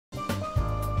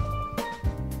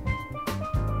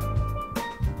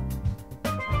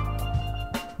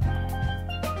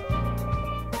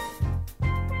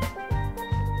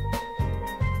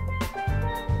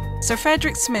Sir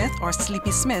Fredrick Smith, or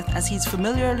Sleepy Smith as he's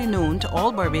familiarly known to all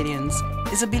Barbadians,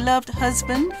 is a beloved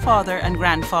husband, father and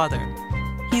grandfather.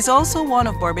 He's also one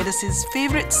of Barbados's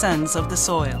favourite sons of the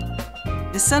soil.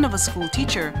 The son of a school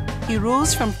teacher, he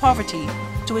rose from poverty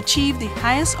to achieve the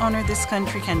highest honour this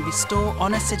country can bestow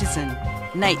on a citizen,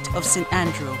 Knight of St.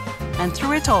 Andrew, and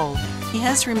through it all, he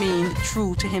has remained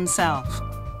true to himself.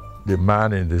 The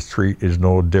man in the street is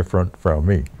no different from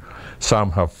me. Some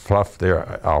have fluffed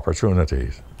their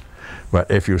opportunities, but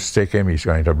if you stick him, he's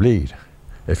going to bleed.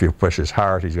 If you push his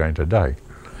hard, he's going to die.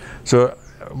 So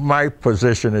my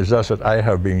position is thus that I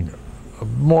have been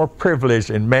more privileged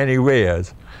in many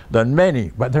ways than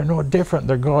many, but they're no different.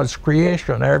 They're God's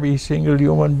creation. Every single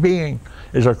human being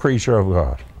is a creature of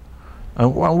God.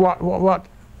 And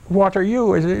what are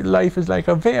you? Life is like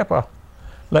a vapor,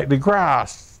 like the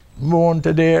grass, mown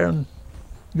today and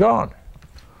gone.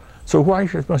 So why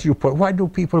do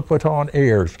people put on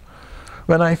airs?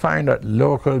 When I find that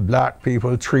local black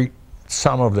people treat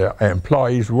some of their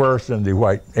employees worse than the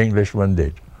white Englishman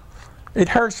did, it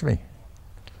hurts me.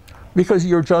 Because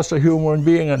you're just a human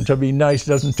being, and to be nice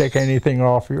doesn't take anything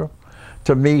off you.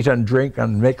 To meet and drink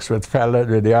and mix with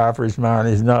the average man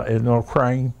is no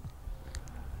crime.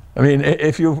 I mean,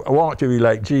 if you want to be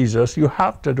like Jesus, you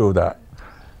have to do that.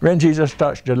 When Jesus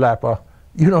touched the leper,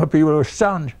 you know, people were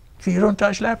stunned. See, you don't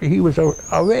touch leper. He was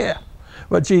aware,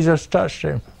 but Jesus touched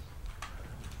him.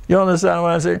 You understand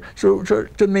what I'm saying? So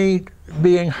to me,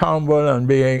 being humble and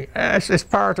it's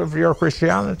part of your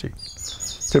Christianity.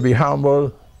 To be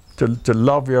humble, to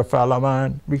love your fellow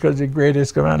man, because the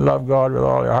greatest command, love God with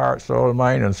all your heart, soul,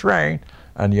 mind, and strength,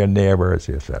 and your neighbor as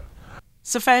yourself.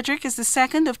 Sir Fredrick is the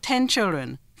second of 10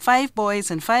 children, 5 boys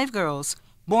and 5 girls,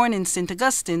 born in St.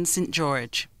 Augustine, St.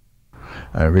 George.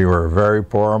 And we were very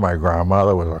poor. My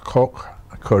grandmother was a cook.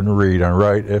 I couldn't read and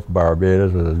write if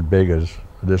Barbados was as big as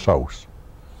this house.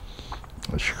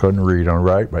 She couldn't read and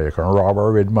write, but you can rob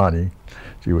her with money.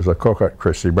 She was a cook at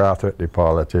Christy Brathwaite, the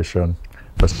politician,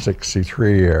 for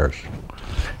 63 years.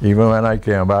 Even when I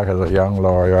came back as a young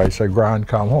lawyer, I said, "Gran,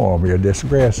 come home, you're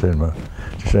disgracing me."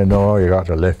 She said, "No, you got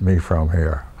to lift me from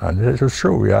here." And it was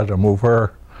true, we had to move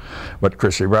her. But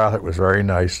Christy Brathwaite was very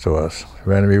nice to us.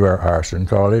 When we were at Harrison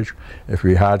College, if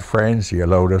we had friends, he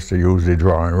allowed us to use the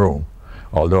drawing room.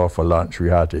 Although for lunch we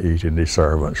had to eat in the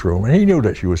servants' room. And he knew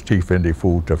that she was thieving the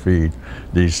food to feed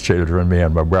these children, me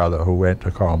and my brother, who went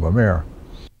to Combermere.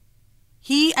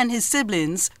 He and his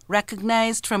siblings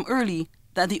recognized from early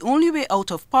that the only way out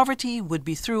of poverty would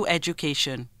be through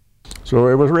education. So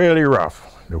it was really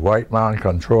rough. The white man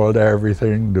controlled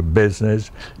everything, the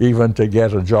business. Even to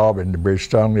get a job in the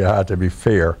Bridgetown, you had to be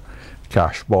fair.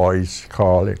 Cash boys,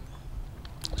 call it.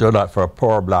 So that for a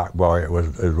poor black boy, it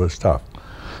was tough.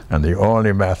 And the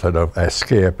only method of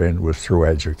escaping was through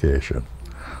education.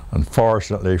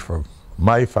 Unfortunately for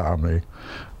my family,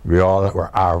 we all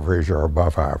were average or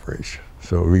above average.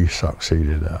 So we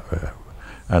succeeded that way.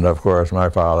 And of course, my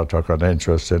father took an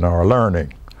interest in our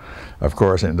learning. Of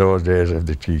course, in those days, if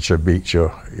the teacher beat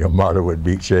you, your mother would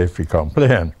beat you if you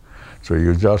complained. So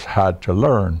you just had to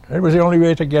learn. It was the only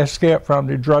way to escape from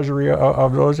the drudgery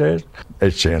of those days.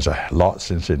 It changed a lot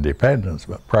since independence,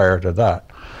 but prior to that,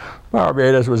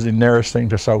 Barbados was the nearest thing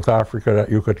to South Africa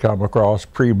that you could come across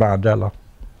pre-Mandela.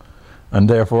 And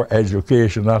therefore,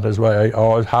 education, that is why I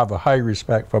always have a high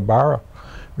respect for Barra,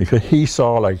 because he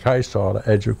saw, like I saw, that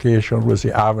education was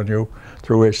the avenue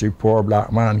through which the poor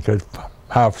black man could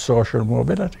have social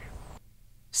mobility.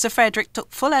 Sir Fredrick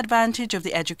took full advantage of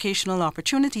the educational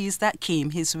opportunities that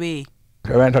came his way.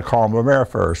 I went to Combermere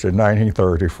first in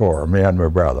 1934, me and my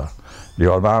brother.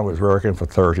 The old man was working for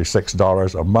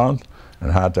 $36 a month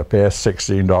and had to pay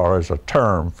 $16 a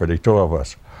term for the two of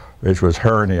us, which was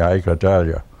hernia, I could tell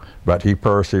you. But he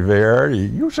persevered. He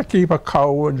used to keep a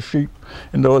cow and sheep.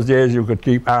 In those days, you could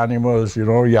keep animals, you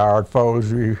know, yard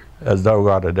fowls, as though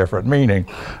got a different meaning.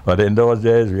 But in those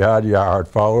days, we had yard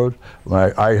fowls.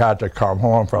 I had to come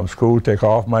home from school, take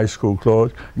off my school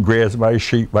clothes, graze my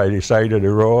sheep by the side of the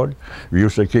road. We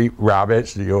used to keep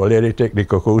rabbits. The old lady take the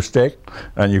cuckoo stick,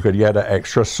 and you could get an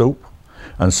extra soup.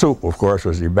 And soup, of course,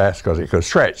 was the best because it could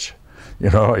stretch. You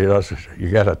know, you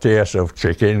get a taste of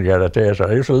chicken, you get a taste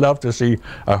of... I used to love to see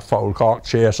a fowl cock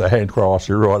chase a hen across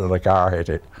the road and a car hit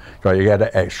it, because you get an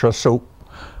extra soup.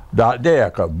 That day,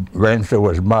 Wednesday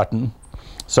was mutton,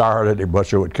 Saturday the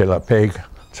butcher would kill a pig,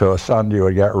 so Sunday you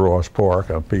would get roast pork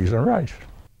and peas and rice.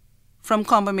 From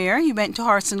Combermere, he went to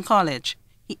Harrison College.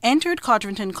 He entered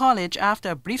Codrington College after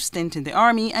a brief stint in the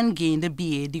army and gained a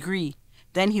BA degree.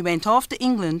 Then he went off to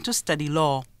England to study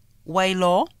law. Why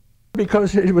law?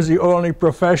 Because it was the only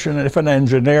profession. If an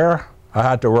engineer I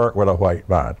had to work with a white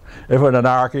man. If I was an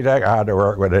architect, I had to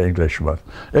work with an Englishman.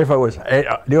 If I was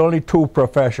the only two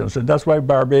professions, and that's why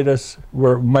Barbados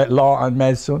were law and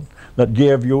medicine that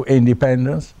gave you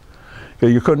independence.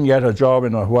 Because you couldn't get a job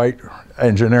in a white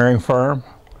engineering firm.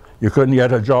 You couldn't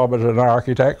get a job as an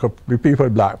architect.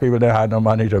 Black people, they had no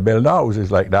money to build houses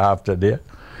like they have today.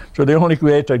 So the only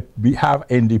way to have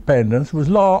independence was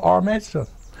law or medicine.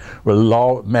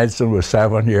 Well, medicine was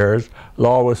 7 years,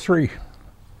 law was 3.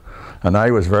 And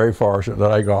I was very fortunate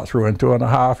that I got through in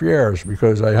 2.5 years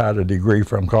because I had a degree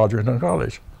from Codrington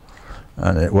College.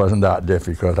 And it wasn't that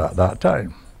difficult at that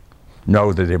time.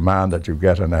 Now they demand that you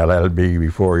get an LLB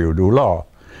before you do law.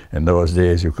 In those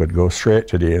days you could go straight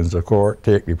to the Inns of Court,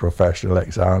 take the professional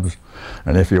exams,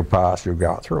 and if you passed, you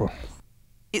got through.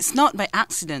 It's not by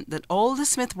accident that all the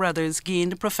Smith brothers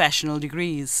gained professional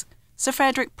degrees. Sir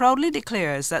Fredrick proudly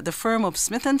declares that the firm of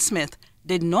Smith & Smith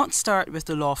did not start with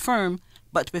the law firm,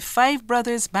 but with 5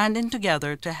 brothers banding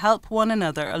together to help one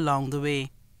another along the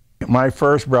way. My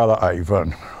first brother,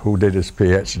 Ivan, who did his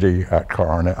PhD at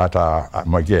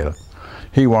McGill,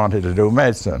 he wanted to do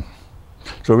medicine.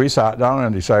 So we sat down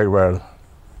and decided, well,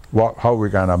 how are we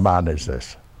going to manage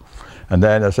this? And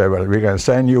then I said, well, we're going to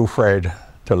send you, Fred,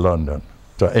 to London,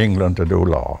 to England to do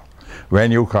law.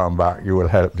 When you come back, you will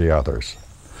help the others.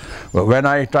 But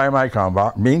time I come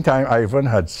back, meantime, Ivan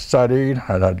had studied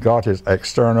and had got his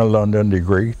external London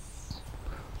degree,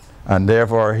 and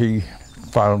therefore he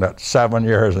found that 7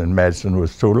 years in medicine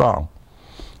was too long.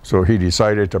 So he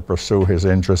decided to pursue his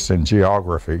interest in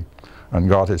geography and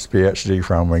got his PhD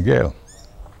from McGill.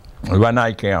 When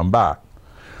I came back,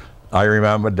 I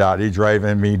remember Daddy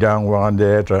driving me down one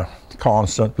day to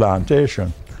Constant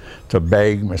Plantation to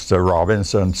beg Mr.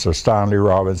 Robinson, Sir Stanley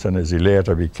Robinson as he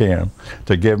later became,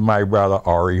 to give my brother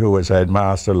Ori, who was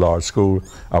headmaster law school,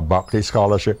 a Buckley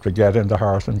scholarship to get into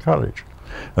Harrison College.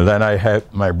 And then I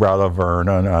helped my brother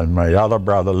Vernon and my other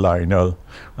brother Lionel,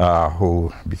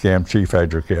 who became chief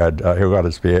educator, who got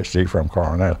his PhD from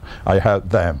Cornell. I helped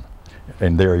them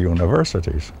in their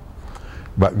universities.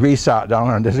 But we sat down,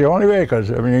 and this is the only way,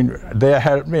 because I mean, they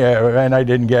helped me. When I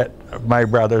didn't get my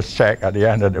brother's check at the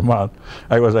end of the month,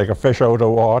 I was like a fish out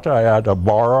of water. I had to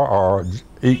borrow or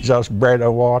eat just bread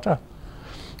and water,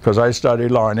 because I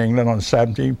studied law in England on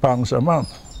 £17 a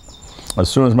month. As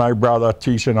soon as my brother,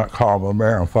 teaching at Carmel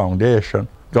Marion Foundation,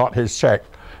 got his check,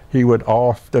 he would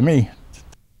off to me.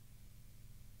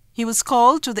 He was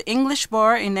called to the English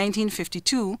bar in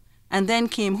 1952, and then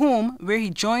came home, where he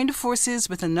joined forces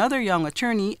with another young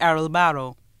attorney, Errol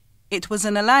Barrow. It was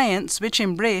an alliance which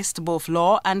embraced both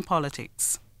law and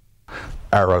politics.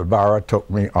 Errol Barrow took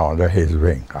me under his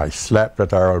wing. I slept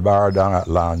with Errol Barrow down at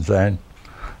Land's End,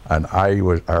 and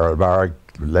Errol Barrow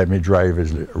let me drive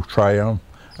his Triumph.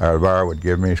 Errol Barrow would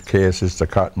give me cases to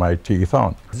cut my teeth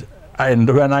on.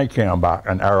 And when I came back,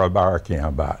 and Errol Barrow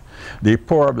came back, the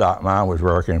poor black man was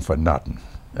working for nothing.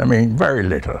 I mean, very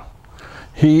little.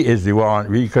 He is the one,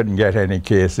 we couldn't get any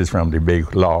cases from the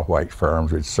big law white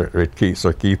firms with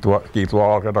Keith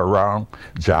Walcott around,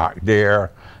 Jack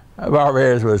Deere.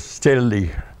 Barbados was still the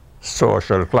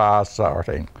social class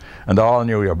sorting. And all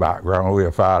knew your background, who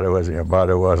your father was and your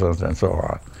mother wasn't, and so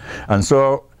on. And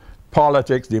so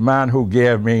politics, the man who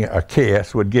gave me a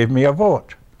case would give me a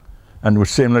vote. And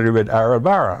was similarly with Errol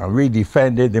Barrow. And we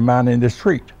defended the man in the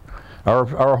street.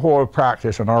 Our whole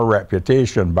practice and our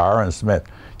reputation, Barrow and Smith,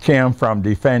 came from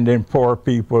defending poor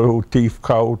people who thief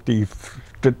cow,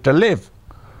 to live.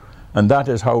 And that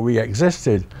is how we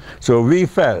existed. So we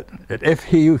felt that if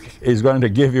he is going to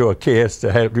give you a case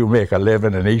to help you make a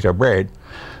living and eat a bread,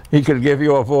 he could give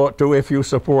you a vote too if you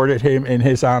supported him in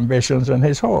his ambitions and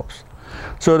his hopes.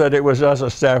 So that it was just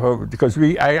a step of, because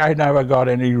I never got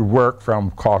any work from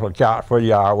Cottle Catford,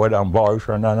 Yarwood and Boyce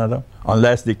or none of them,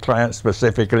 unless the client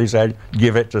specifically said,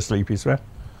 give it to Sleepy Smith.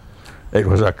 It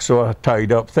was a sort of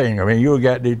tied up thing. I mean, you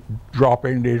get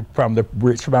dropping from the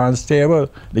rich man's table,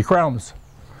 the crumbs.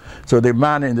 So the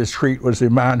man in the street was the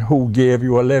man who gave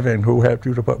you a living, who helped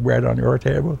you to put bread on your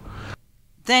table.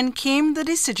 Then came the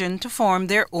decision to form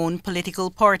their own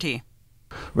political party.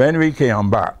 When we came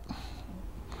back,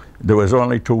 there was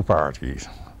only 2 parties.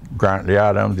 Grantley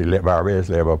Adams, the Barbados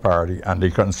Labour Party, and the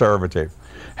Conservative,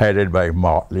 headed by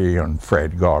Motley and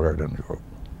Fred Goddard and the group.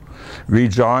 We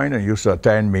joined and used to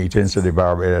attend meetings of the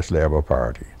Barbados Labour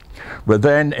Party. But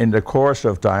then, in the course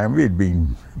of time, we'd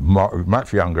been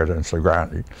much younger than Sir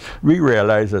Grantley. We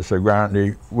realized that Sir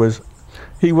Grantley was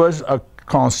a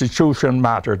constitution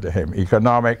mattered to him.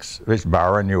 Economics, which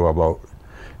Barrow knew about,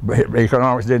 but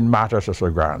economics didn't matter to Sir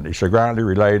Grantley. Sir Grantley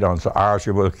relied on Sir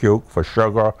Archibald Cooke for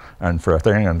sugar and for a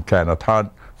thing, and Kenneth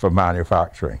Hunt for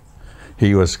manufacturing.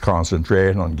 He was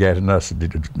concentrating on getting us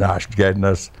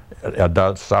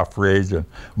adult suffrage and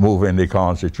moving the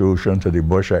Constitution to the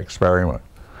Bush experiment.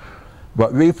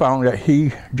 But we found that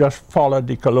he just followed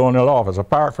the colonial office.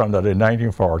 Apart from that, in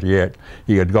 1948,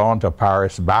 he had gone to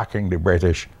Paris backing the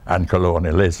British and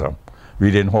colonialism. We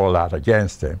didn't hold that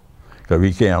against him, so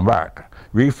we came back.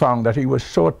 We found that he was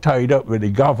so tied up with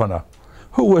the governor,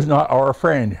 who was not our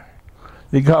friend.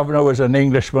 The governor was an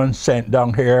Englishman sent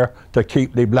down here to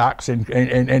keep the blacks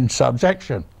in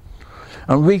subjection.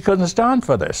 And we couldn't stand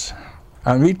for this.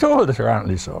 And we told it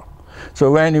apparently so.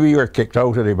 So when we were kicked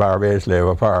out of the Barbados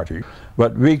Labour Party,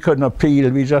 but we couldn't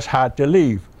appeal, we just had to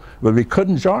leave. But we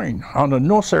couldn't join. Under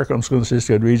no circumstances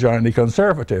could we join the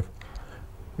Conservative.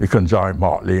 We couldn't join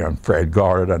Motley and Fred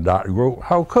Gordon and that group.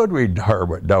 How could we,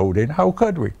 Herbert Dowding? How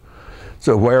could we?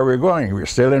 So where are we going? We're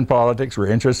still in politics, we're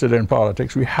interested in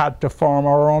politics. We had to form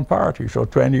our own party. So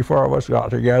 24 of us got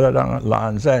together down at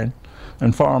Land's End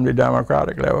and formed the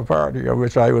Democratic Labour Party, of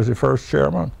which I was the first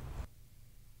chairman.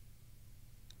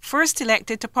 First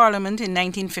elected to Parliament in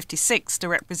 1956 to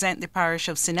represent the parish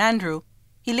of St Andrew,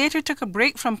 he later took a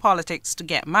break from politics to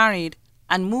get married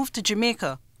and moved to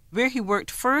Jamaica, where he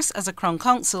worked first as a Crown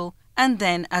Counsel and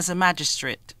then as a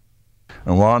magistrate.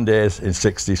 And one day in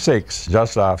 '66,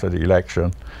 just after the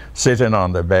election, sitting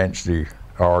on the bench,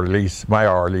 my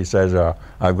orderly says,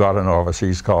 I've got an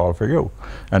overseas call for you.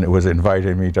 And it was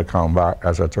inviting me to come back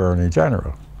as Attorney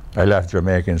General. I left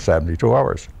Jamaica in 72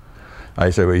 hours. I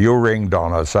said, well, you ring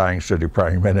Donald Sanks to the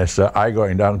Prime Minister. I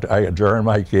adjourn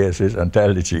my cases and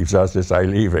tell the Chief Justice I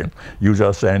leave him. You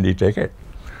just send the ticket.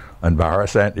 And Barra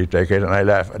sent the ticket and I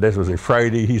left. This was a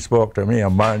Friday, he spoke to me.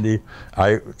 On Monday,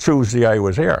 Tuesday I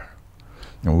was here.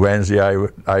 And Wednesday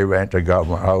I went to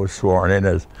Government House, sworn in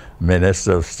as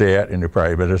Minister of State in the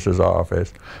Prime Minister's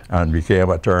office and became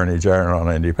Attorney General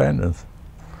on independence.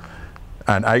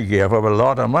 And I gave up a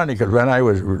lot of money because when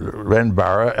Errol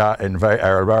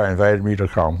Barra invited me to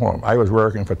come home, I was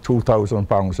working for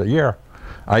 £2,000 a year.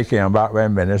 I came back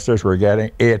when ministers were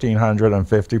getting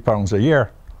 £1,850 a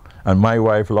year. And my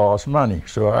wife lost money,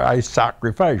 so I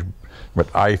sacrificed.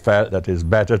 But I felt that it's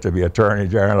better to be Attorney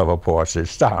General of a postage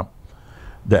stamp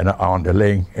than an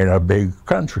underling in a big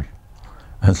country.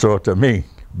 And so to me,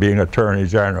 being Attorney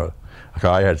General,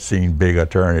 I had seen big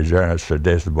Attorney Generals to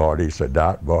this body, to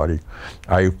that body.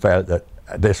 I felt that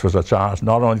this was a chance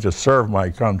not only to serve my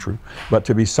country, but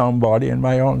to be somebody in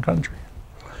my own country.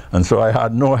 And so I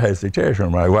had no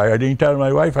hesitation. I didn't tell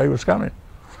my wife I was coming,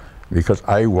 because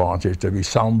I wanted to be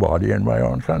somebody in my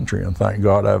own country, and thank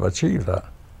God I've achieved that.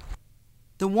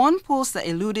 The one post that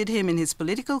eluded him in his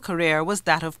political career was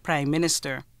that of Prime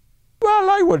Minister. Well,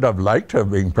 I would have liked to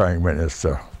have been Prime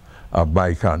Minister of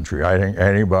my country. I think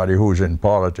anybody who's in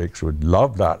politics would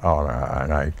love that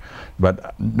honor,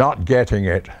 but not getting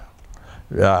it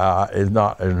is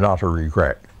not a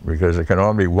regret, because it can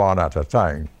only be one at a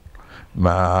time.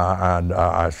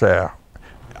 I say,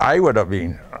 I would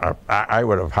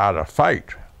have had a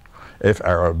fight if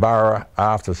Errol Barra,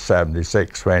 after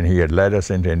 '76, when he had led us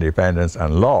into independence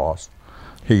and lost,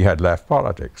 he had left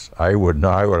politics. I would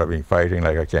have been fighting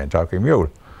like a Kentucky mule.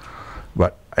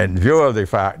 But in view of the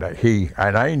fact that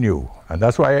and I knew, and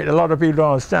that's why a lot of people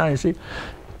don't understand, you see,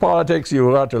 politics,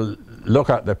 you got to look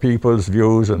at the people's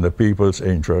views and the people's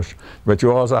interests, but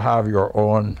you also have your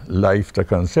own life to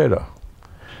consider.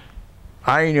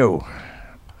 I knew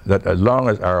that as long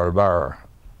as Errol Barra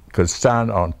could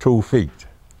stand on 2 feet,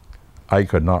 I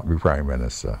could not be Prime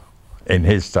Minister in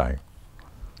his time.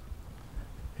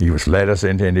 He led us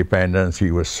into independence,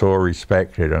 he was so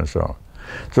respected and so on.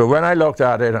 So when I looked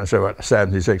at it and said, well,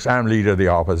 '76, I'm leader of the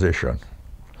opposition.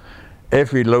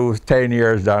 If we lose 10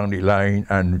 years down the line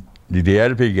and the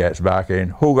DLP gets back in,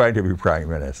 who's going to be Prime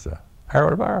Minister?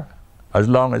 Errol Barra, as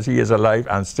long as he is alive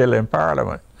and still in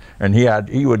Parliament. And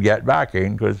he would get back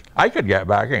in, because I could get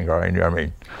back in, I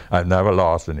mean, I've never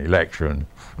lost an election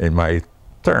in my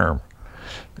term.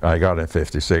 I got in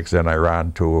 '56, then I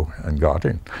ran 2 and got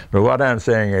in. But what I'm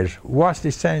saying is, what's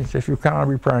the sense if you can't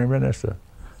be Prime Minister?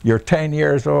 You're 10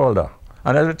 years older.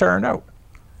 And as it turned out,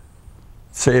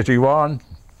 it's 81,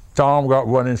 Tom got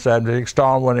one in '76,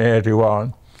 Tom won in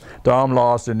 '81, Tom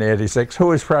lost in '86.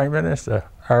 Who is Prime Minister?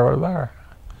 Errol Barra.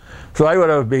 So I would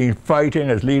have been fighting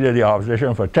as leader of the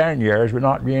opposition for 10 years but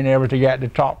not being able to get the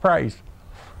top prize.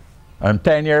 I'm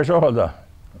 10 years older.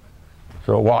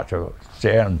 So what you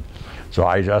saying? So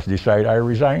I just decided I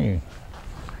resign.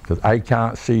 Because I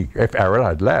can't see, if Errol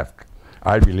had left,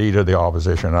 I'd be leader of the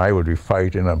opposition. I would be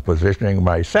fighting and positioning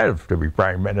myself to be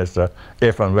Prime Minister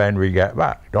if and when we get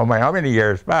back. Don't mind how many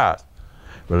years pass,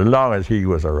 but as long as he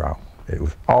was around. It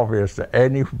was obvious to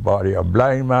anybody, a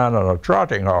blind man on a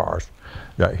trotting horse,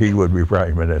 that he would be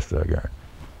Prime Minister again.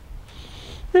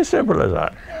 It's simple as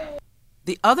that.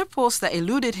 The other post that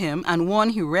eluded him, and one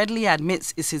he readily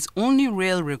admits is his only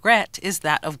real regret, is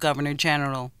that of Governor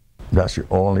General. That's the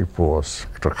only post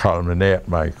to culminate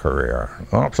my career.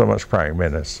 Not so much Prime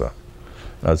Minister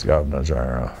as Governor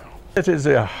General. It is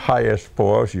the highest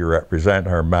post. You represent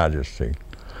Her Majesty.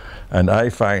 And I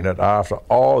find that after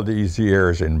all these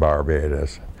years in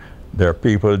Barbados, there are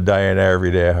people dying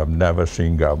every day who have never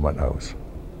seen Government House.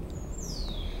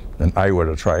 And I would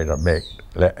have tried to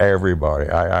let everybody,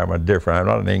 I'm I'm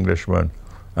not an Englishman,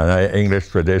 and English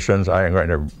traditions, I am going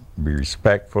to be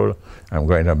respectful, I'm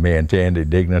going to maintain the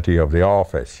dignity of the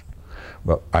office,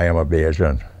 but I am a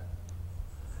Bajan.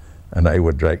 And I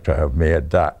would like to have made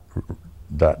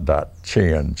that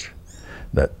change,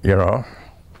 that, you know,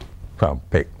 from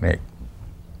picnic,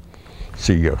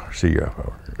 see you.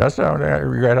 That's the only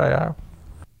regret I have.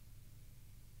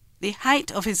 The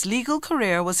height of his legal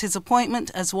career was his appointment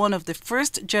as one of the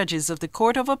first judges of the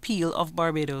Court of Appeal of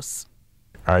Barbados.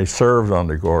 I served on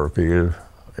the Court of Appeal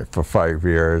for 5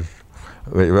 years.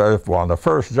 We were one of the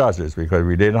first judges because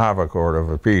we didn't have a Court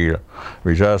of Appeal.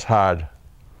 We just had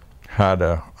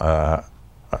the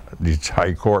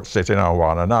High Court sitting on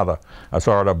one another, a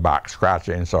sort of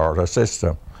back-scratching sort of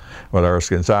system. Well,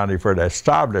 Erskine Sandyford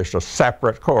established a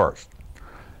separate court.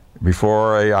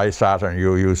 Before I sat on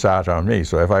you, you sat on me.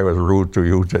 So if I was rude to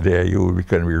you today, you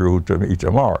can be rude to me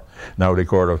tomorrow. Now the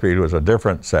Court of Appeal was a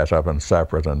different setup and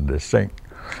separate and distinct.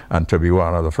 And to be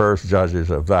one of the first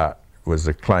judges of that was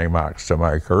the climax to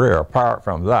my career. Apart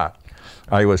from that,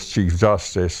 I was Chief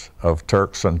Justice of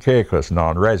Turks and Caicos,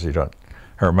 non-resident.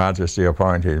 Her Majesty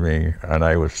appointed me, and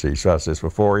I was Chief Justice for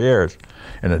 4 years.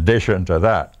 In addition to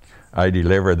that, I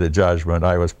delivered the judgment.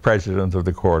 I was President of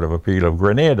the Court of Appeal of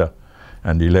Grenada,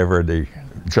 and delivered the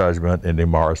judgment in the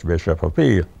Morris Bishop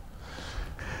appeal.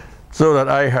 So that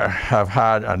I have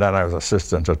had, and then I was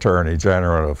Assistant Attorney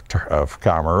General of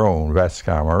Cameroon, West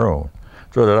Cameroon.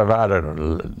 So that I've had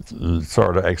a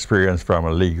sort of experience from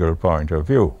a legal point of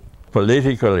view.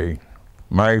 Politically,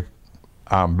 my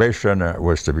ambition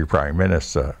was to be Prime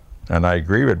Minister, and I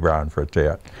agree with Branford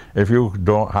Tate. If you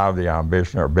don't have the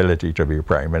ambition or ability to be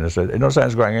Prime Minister, there's no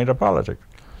sense going into politics.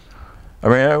 I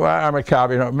mean, I'm a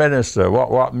cabinet minister.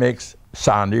 What makes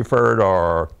Sandyford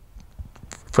or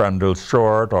Frendel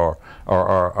Short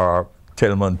or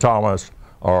Tillman Thomas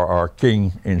or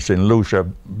King in St. Lucia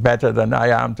better than I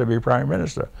am to be Prime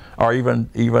Minister, or even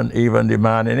the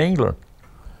man in England?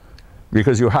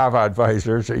 Because you have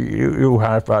advisors. You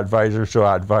have advisors to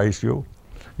advise you.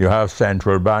 You have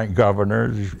central bank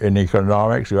governors in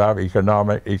economics. You have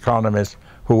economists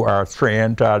who are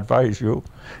trained to advise you.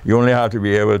 You only have to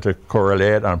be able to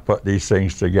correlate and put these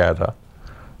things together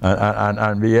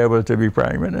and be able to be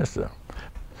Prime Minister.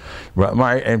 But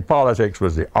in politics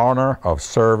was the honor of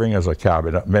serving as a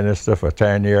cabinet minister for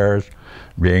 10 years,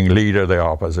 being leader of the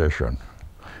opposition.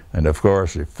 And of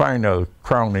course, the final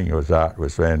crowning was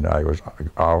when I was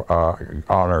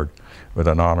honored with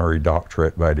an honorary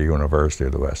doctorate by the University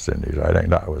of the West Indies. I think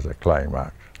that was a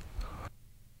climax.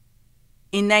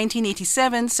 In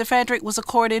 1987, Sir Fredrick was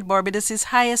accorded Barbados's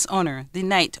highest honor, the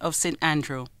Knight of St.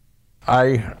 Andrew.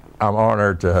 I am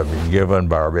honored to have been given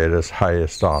Barbados'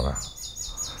 highest honor.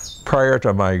 Prior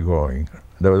to my going,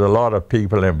 there was a lot of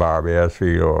people in Barbados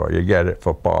feel, oh, you get it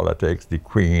for politics, the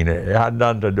Queen. It had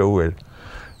nothing to do with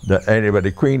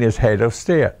anybody. The Queen is head of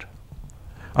state.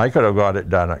 I could have got it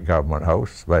done at Government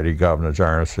House by the Governor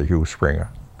General, Sir Hugh Springer.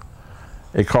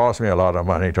 It cost me a lot of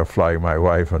money to fly my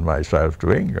wife and myself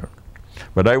to England.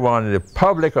 But I wanted the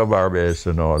public of Barbados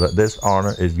to know that this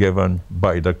honor is given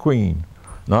by the Queen,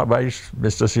 not by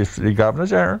the Governor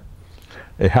General.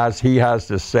 He has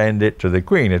to send it to the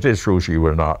Queen. It is true she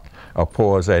will not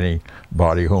oppose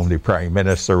anybody whom the Prime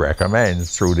Minister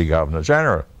recommends through the Governor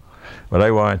General. But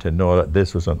I wanted to know that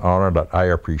this was an honor that I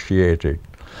appreciated.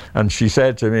 And she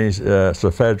said to me, Sir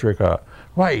Fredrick,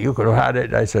 why, you could have had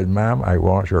it. I said, ma'am, I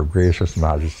want your gracious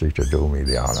majesty to do me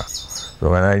the honor. So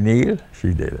when I kneeled,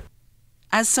 she did it.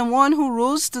 As someone who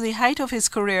rose to the height of his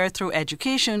career through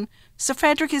education, Sir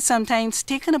Fredrick is sometimes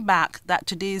taken aback that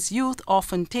today's youth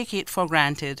often take it for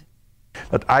granted.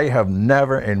 That I have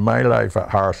never in my life at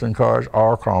Harrison College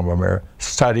or Combermere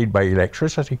studied by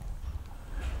electricity.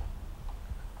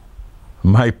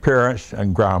 My parents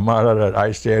and grandmother that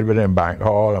I stayed with in Bank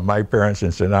Hall and my parents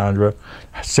in St. Andrew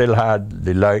still had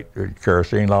the light with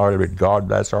kerosene oil with God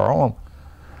bless our home.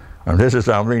 And this is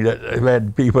something that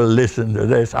when people listen to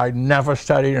this, I never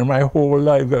studied in my whole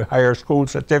life, got higher school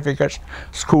certificates,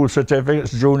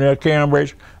 junior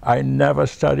Cambridge. I never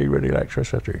studied with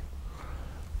electricity.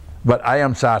 But I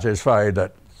am satisfied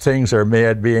that things are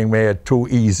being made too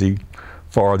easy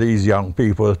for these young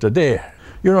people today.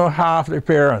 You know, half the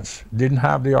parents didn't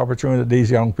have the opportunity that these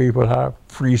young people have.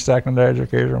 Free secondary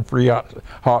education, free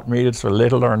hot meals for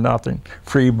little or nothing,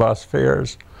 free bus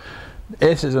fares.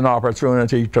 This is an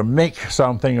opportunity to make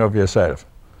something of yourself.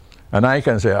 And I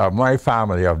can say, of my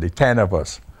family, of the 10 of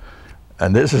us,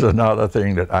 and this is another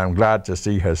thing that I'm glad to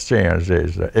see has changed,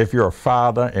 is that if your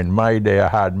father in my day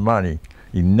had money,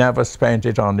 he never spent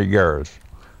it on the girls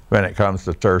when it comes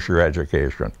to tertiary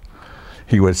education.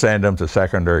 He would send them to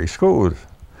secondary schools.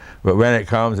 But when it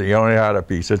comes, he only had a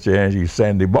piece of change, he'd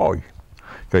send the boy.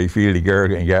 Because he feel the girl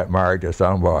can get married to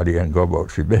somebody and go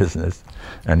about her business.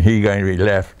 And he going to be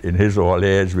left in his old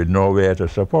age with no way to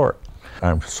support.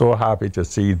 I'm so happy to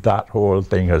see that whole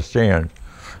thing has changed.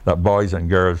 That boys and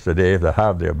girls today that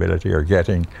have the ability are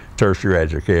getting tertiary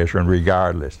education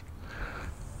regardless.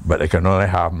 But it can only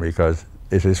happen because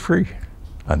it is free.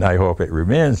 And I hope it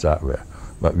remains that way.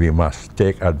 But we must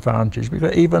take advantage,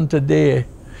 because even today,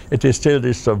 it is still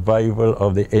the survival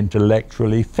of the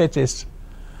intellectually fittest.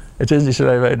 It isn't the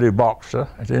survival of the boxer.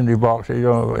 It isn't the boxer, you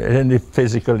know, it isn't the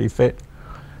physically fit.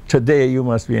 Today, you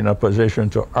must be in a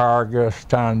position to argue,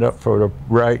 stand up for the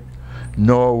right,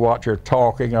 know what you're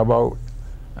talking about,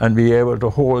 and be able to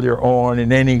hold your own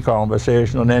in any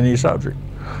conversation on any subject.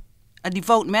 A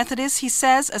devout Methodist, he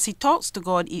says, as he talks to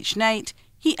God each night,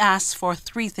 he asks for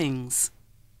 3 things.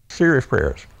 Serious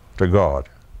prayers to God,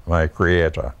 my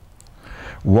Creator.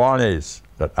 One is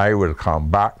that I will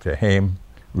come back to Him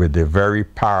with the very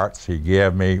parts He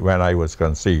gave me when I was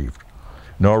conceived.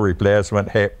 No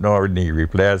replacement hip, no knee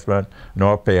replacement,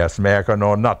 no pacemaker,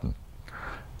 no nothing.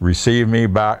 Receive me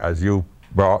back as you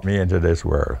brought me into this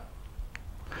world.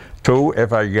 2,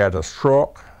 if I get a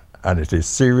stroke and it is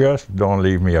serious, don't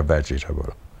leave me a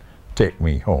vegetable. Take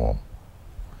me home.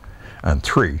 And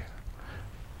 3,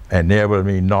 enable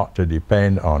me not to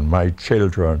depend on my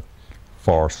children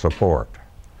for support.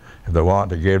 If they want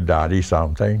to give Daddy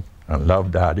something and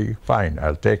love Daddy, fine,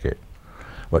 I'll take it.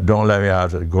 But don't let me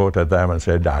have to go to them and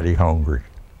say, Daddy hungry.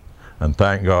 And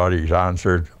thank God He's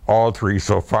answered all 3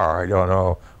 so far. I don't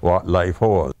know what life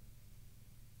holds.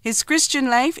 His Christian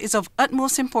life is of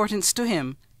utmost importance to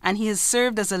him, and he has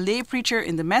served as a lay preacher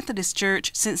in the Methodist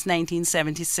Church since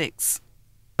 1976.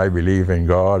 I believe in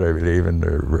God, I believe in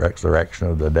the resurrection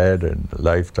of the dead and the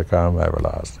life to come,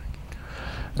 everlasting.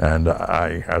 And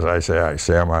as I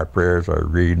say my prayers, I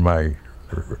read my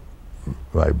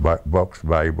books,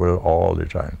 Bible, all the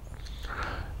time.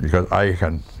 Because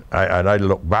I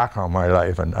look back on my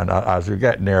life, and as you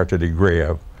get near to the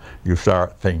grave, you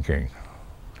start thinking.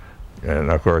 And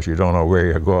of course, you don't know where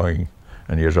you're going,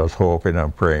 and you're just hoping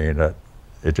and praying that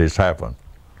it is heaven.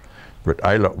 But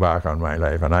I look back on my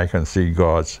life and I can see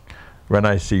God's, when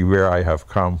I see where I have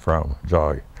come from,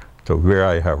 Joy, to where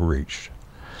I have reached.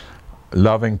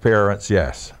 Loving parents,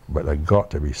 yes, but there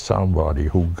got to be somebody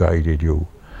who guided you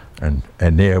and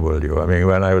enabled you. I mean,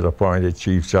 when I was appointed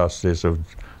Chief Justice of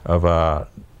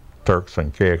Turks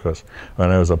and Caicos, when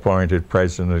I was appointed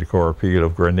President of the Court of Appeal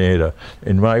of Grenada,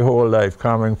 in my whole life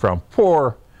coming from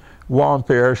poor, 1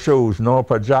 pair of shoes, no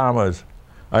pajamas,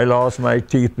 I lost my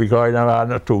teeth because I never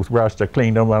had a toothbrush to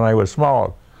clean them when I was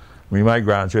small. I mean, my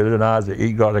grandchildren had to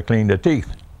eat, got to clean the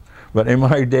teeth. But in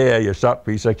my day, you suck a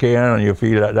piece of cane and you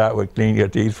feel that that would clean your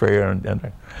teeth for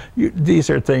you. These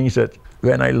are things that,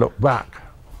 when I look back,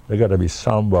 there got to be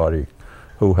somebody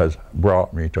who has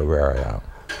brought me to where I am.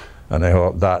 And I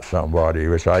hope that somebody,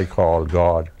 which I call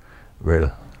God,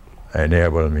 will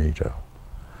enable me to,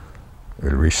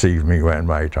 will receive me when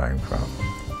my time comes.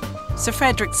 Sir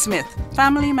Fredrick Smith,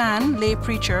 family man, lay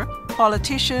preacher,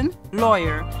 politician,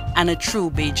 lawyer, and a true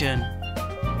Bajan.